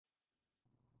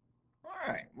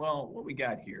right, well, what we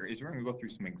got here is we're going to go through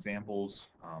some examples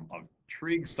of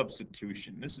trig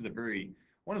substitution. This is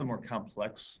one of the more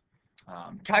complex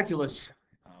calculus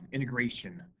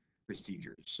integration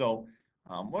procedures. So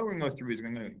what we're going to go through is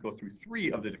we're going to go through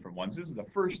three of the different ones. This is the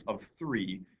first of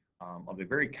three of the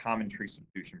very common trig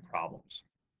substitution problems.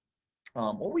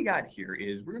 What we got here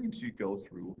is we're going to go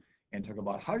through and talk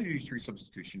about how to use trig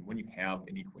substitution when you have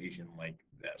an equation like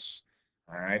this.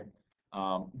 All right.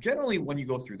 Generally, when you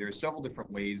go through, there are several different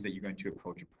ways that you're going to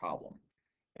approach a problem.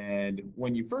 And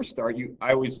when you first start,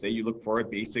 I always say you look for a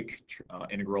basic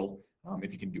integral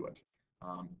if you can do it.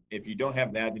 If you don't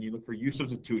have that, then you look for u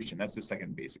substitution. That's the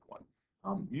second basic one.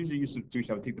 Usually u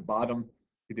substitution, I would take the bottom,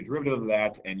 take the derivative of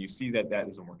that, and you see that that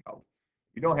doesn't work out.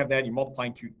 If you don't have that, you multiply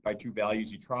by two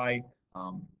values, you try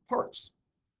parts.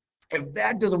 If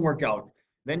that doesn't work out,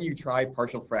 then you try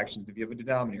partial fractions if you have a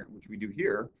denominator, which we do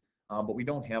here, but we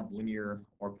don't have linear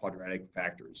or quadratic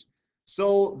factors.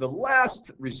 So the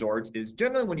last resort is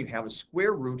generally when you have a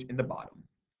square root in the bottom.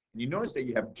 And you notice that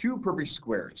you have two perfect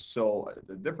squares. So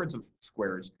the difference of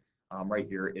squares right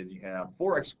here is you have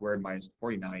 4x squared minus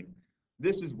 49.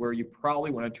 This is where you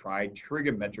probably want to try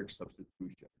trigonometric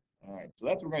substitution. All right, so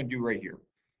that's what we're going to do right here.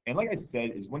 And like I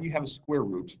said, is when you have a square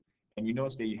root, and you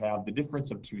notice that you have the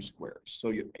difference of two squares.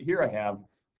 So here I have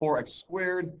 4x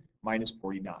squared minus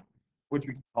 49, which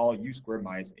we can call u squared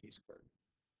minus a squared.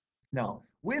 Now,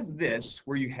 with this,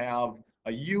 where you have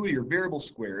a u, your variable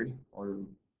squared, or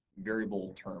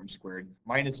variable term squared,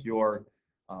 minus your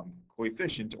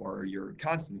coefficient, or your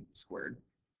constant squared,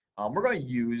 we're going to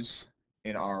use,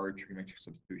 in our trigonometric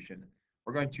substitution,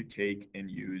 we're going to take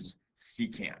and use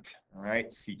secant, all right,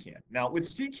 secant. Now, with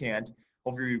secant,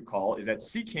 hopefully you recall, is that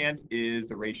secant is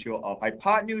the ratio of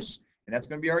hypotenuse, and that's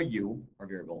going to be our u, our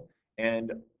variable,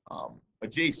 and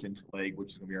adjacent leg,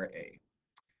 which is going to be our a.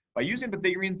 By using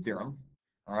Pythagorean theorem,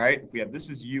 all right, if we have this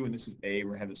is u and this is a,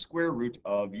 we're going to have the square root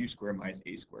of u squared minus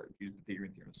a squared. Use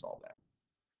Pythagorean theorem to solve that.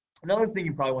 Another thing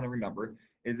you probably want to remember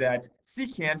is that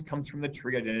secant comes from the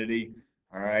trig identity,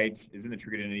 all right, is in the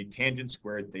trig identity, tangent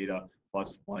squared theta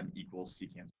plus 1 equals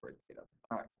secant squared theta.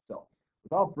 All right, so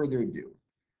without further ado,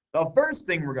 the first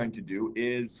thing we're going to do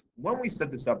is when we set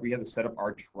this up, we have to set up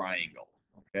our triangle,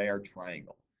 okay, our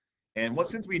triangle. And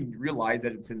since we realize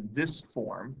that it's in this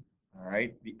form, all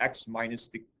right, the x minus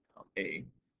the a,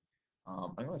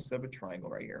 I'm going to set up a triangle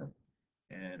right here.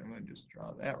 And I'm going to just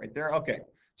draw that right there. Okay,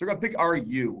 so we're going to pick our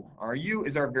u. Our u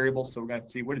is our variable, so we're going to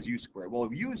see what is u squared. Well,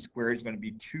 u squared is going to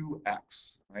be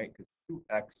 2x, right, because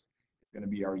 2x is going to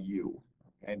be our u,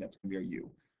 okay, and that's going to be our u.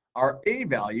 Our a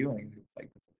value, I can like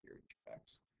here,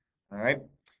 2x. All right,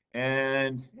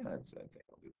 and yeah, that's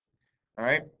all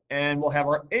right, and we'll have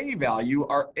our a value.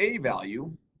 Our a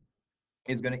value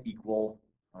is going to equal,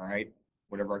 all right,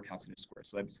 whatever our constant is squared.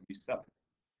 So that's going to be 7.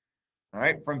 All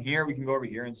right, from here we can go over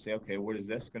here and say, okay, what is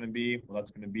this going to be? Well,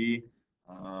 that's going to be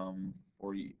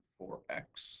 44x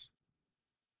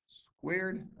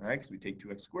squared. All right, because we take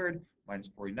 2x squared minus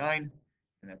 49,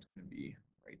 and that's going to be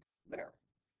right there.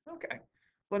 Okay,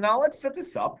 so now let's set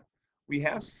this up. We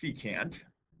have secant.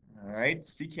 All right,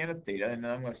 secant of theta, and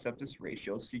then I'm going to set this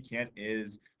ratio. Secant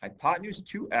is hypotenuse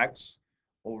 2x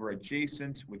over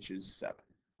adjacent, which is 7.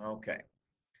 Okay.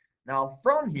 Now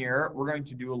from here, we're going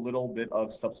to do a little bit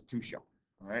of substitution.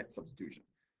 All right, substitution.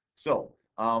 So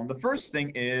the first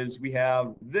thing is we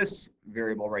have this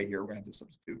variable right here. We're going to have to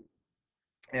substitute.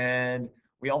 And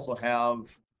we also have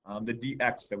the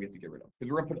dx that we have to get rid of,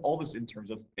 because we're going to put all this in terms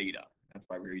of theta. That's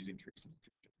why we're using trig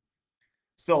substitution.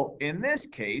 So in this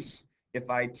case, if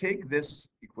I take this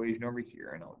equation over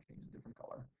here, and I'll change a different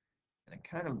color, and I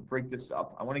kind of break this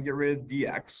up, I want to get rid of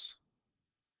dx.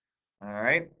 All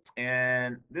right,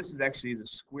 and this is actually the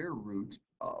square root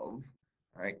of,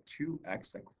 all right,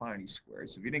 2x, that quantity squared.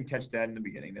 So if you didn't catch that in the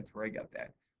beginning, that's where I got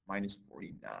that, minus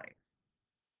 49.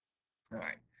 All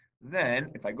right, then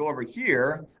if I go over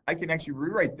here, I can actually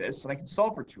rewrite this, and I can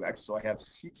solve for 2x. So I have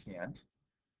secant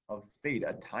of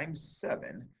theta times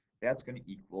 7. That's going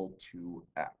to equal 2x.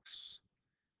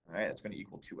 All right, that's going to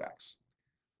equal 2x.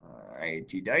 All right,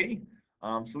 t-diety.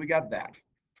 So we got that.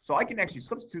 So I can actually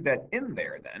substitute that in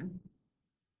there then.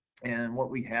 And what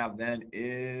we have then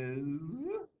is,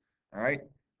 all right,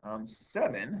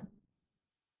 7.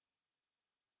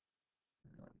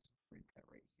 Let's write that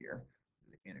right here,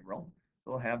 the integral.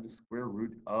 So we'll have the square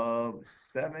root of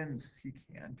 7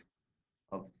 secant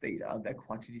of theta, that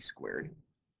quantity squared,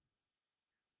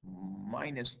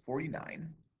 minus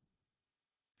 49.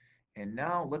 And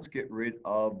now let's get rid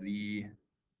of the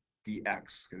dx,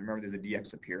 because remember there's a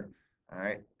dx up here. All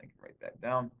right, I can write that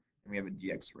down. And we have a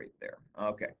dx right there.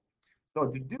 Okay. So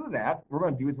to do that, we're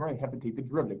going to have to take the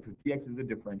derivative because dx is a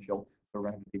differential, so we're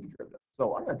going to have to take the derivative.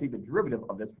 So I'm going to take the derivative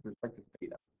of this with respect to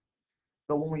theta.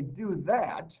 So when we do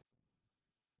that,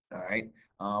 all right,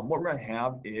 what we're going to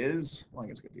have is, well, I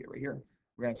guess we're going to do it right here.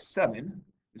 We're going to have 7.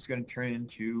 It's going to turn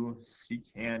into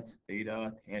secant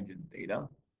theta tangent theta. All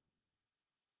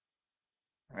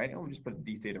right, and we'll just put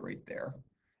d theta right there.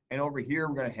 And over here,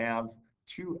 we're going to have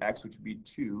 2x, which would be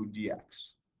 2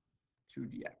 dx. 2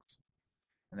 dx.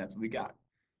 And that's what we got.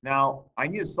 Now, I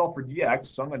need to solve for dx,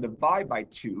 so I'm going to divide by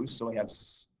 2. So I have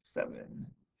 7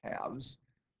 halves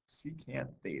secant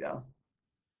theta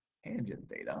tangent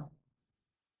theta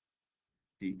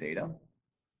d theta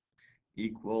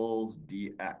equals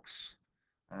dx.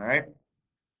 All right?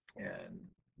 And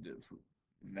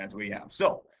that's what we have.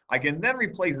 So I can then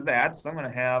replace that. So I'm going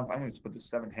to put the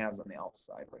 7 halves on the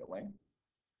outside right away.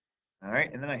 All right?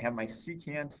 And then I have my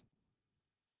secant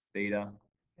theta,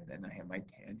 and then I have my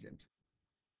tangent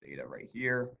theta right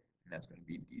here, and that's going to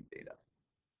be d theta.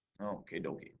 Okay,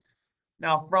 dokie.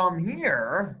 Now from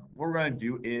here, what we're going to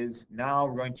do is now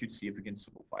we're going to see if we can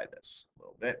simplify this a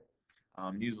little bit.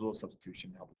 Use a little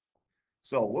substitution to help.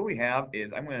 So what we have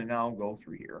is I'm going to now go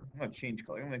through here. I'm going to change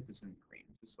color. I'm going to make this in green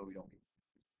just so we don't get.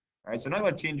 All right, so now I'm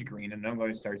going to change green and I'm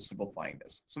going to start simplifying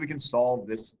this so we can solve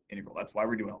this integral. That's why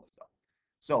we're doing all this stuff.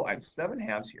 So I have 7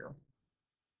 halves here.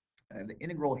 I have the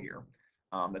integral here.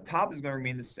 The top is going to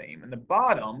remain the same. And the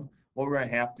bottom, what we're going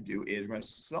to have to do is we're going to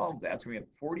solve that. So we have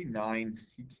 49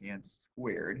 secant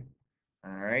squared,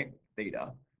 all right,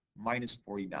 theta, minus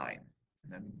 49.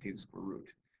 And then we can take the square root.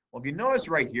 Well, if you notice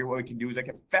right here, what we can do is I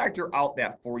can factor out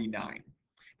that 49.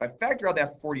 If I factor out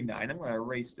that 49, I'm going to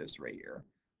erase this right here.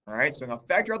 All right, so I'm going to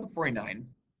factor out the 49.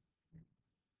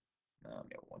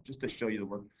 Just to show you the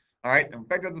work. All right, and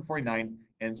factor out the 49.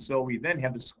 And so we then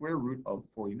have the square root of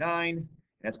 49. And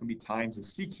that's going to be times the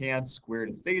secant squared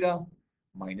of theta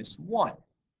minus 1. All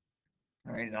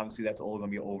right, and obviously that's all going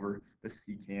to be over the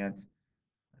secant,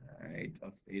 all right,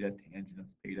 of theta, tangent of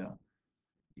theta,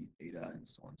 d theta, and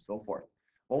so on and so forth.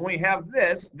 Well, when we have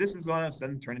this, this is going to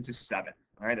then turn into 7.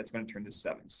 All right, that's going to turn to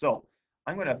 7. So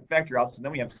I'm going to factor out. So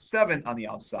then we have 7 on the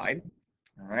outside.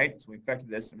 All right, so we factor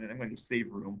this, and then I'm going to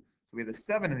save room. So we have the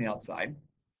 7 on the outside.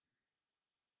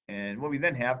 And what we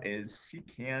then have is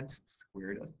secant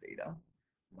squared of theta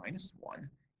minus 1.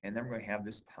 And then we're going to have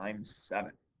this times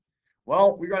 7.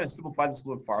 Well, we're going to simplify this a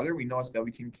little farther. We notice that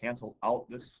we can cancel out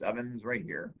the 7s right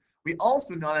here. We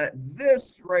also know that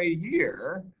this right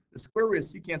here, the square root of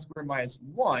secant squared minus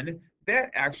 1,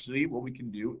 that actually, what we can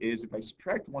do is if I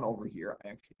subtract 1 over here, I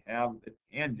actually have the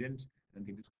tangent, and I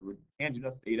think the square root tangent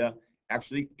of theta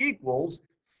actually equals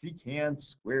secant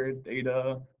squared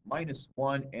theta minus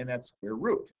 1, and that square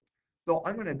root. So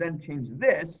I'm going to then change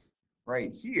this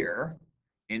right here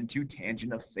into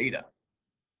tangent of theta.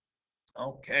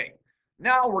 Okay,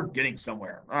 now we're getting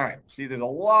somewhere. All right, see, there's a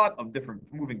lot of different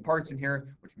moving parts in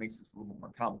here, which makes this a little bit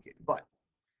more complicated, but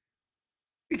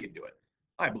we can do it.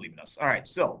 I believe in us. All right,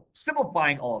 so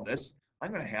simplifying all of this,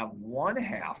 I'm going to have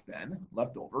 1/2 then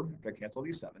left over if I cancel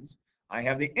these 7s. I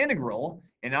have the integral,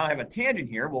 and now I have a tangent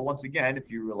here. Well, once again, if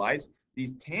you realize,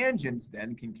 these tangents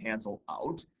then can cancel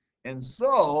out. And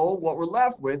so what we're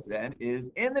left with then is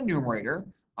in the numerator,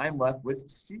 I'm left with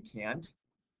secant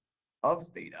of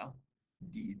theta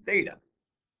d theta.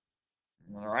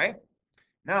 All right.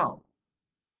 Now,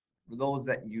 for those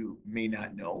that you may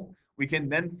not know, we can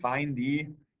then find the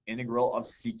integral of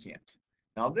secant.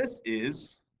 Now this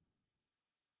is,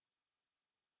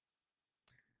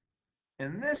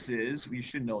 we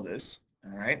should know this,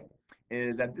 all right,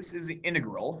 is that this is the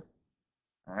integral,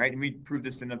 all right, and we proved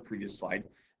this in a previous slide.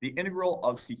 The integral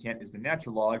of secant is the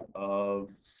natural log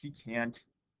of secant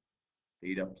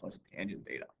theta plus tangent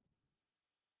theta.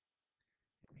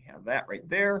 We have that right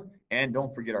there, and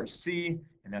don't forget our c,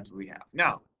 and that's what we have.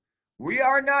 Now, we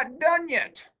are not done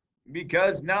yet,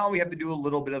 because now we have to do a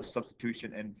little bit of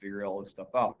substitution and figure all this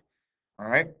stuff out. All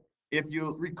right. If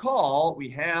you recall, we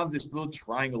have this little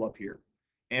triangle up here.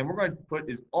 And we're going to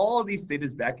put all of these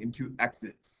thetas back into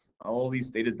x's. All of these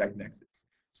thetas back into x's.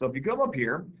 So if you come up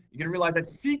here, you can realize that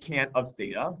secant of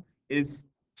theta is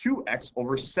 2x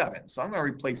over 7. So I'm going to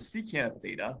replace secant of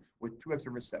theta with 2x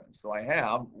over 7. So I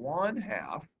have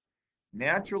 1/2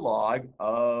 natural log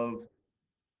of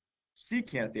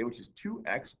secant of theta, which is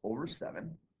 2x over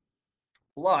 7,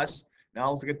 plus,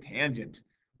 now let's look at tangent.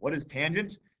 What is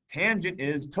tangent? Tangent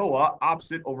is TOA,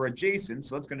 opposite over adjacent,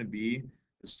 so that's going to be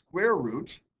the square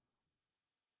root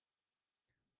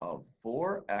of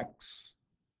 4x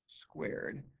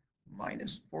squared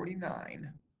minus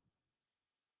 49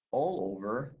 all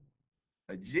over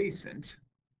adjacent,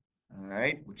 all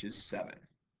right, which is 7.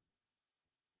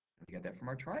 We get that from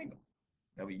our triangle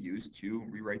that we use to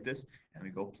rewrite this, and we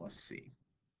go plus c.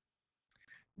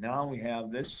 Now we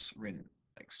have this written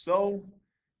like so.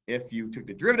 If you took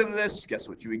the derivative of this, guess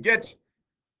what you would get?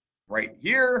 Right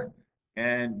here,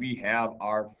 and we have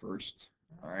our first,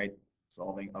 all right,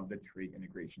 solving of the trig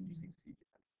integration using secant.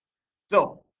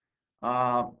 So,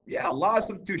 yeah, a lot of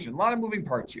substitution, a lot of moving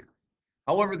parts here.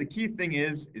 However, the key thing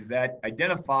is that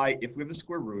identify if we have a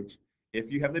square root,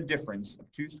 if you have the difference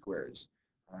of two squares,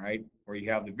 all right, or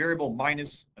you have the variable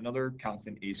minus another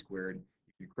constant a squared,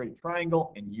 you can create a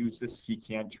triangle and use this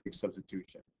secant trig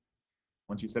substitution.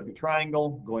 Once you set the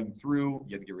triangle, going through,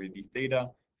 you have to get rid of d theta,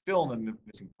 fill in the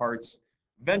missing parts.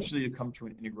 Eventually, you come to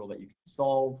an integral that you can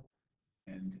solve,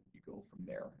 and you go from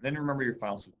there. And then remember your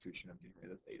final substitution of getting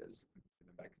rid of the thetas and putting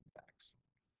them back to the facts.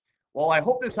 Well, I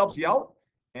hope this helps you out,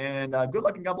 and good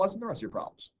luck and God bless in the rest of your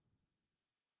problems.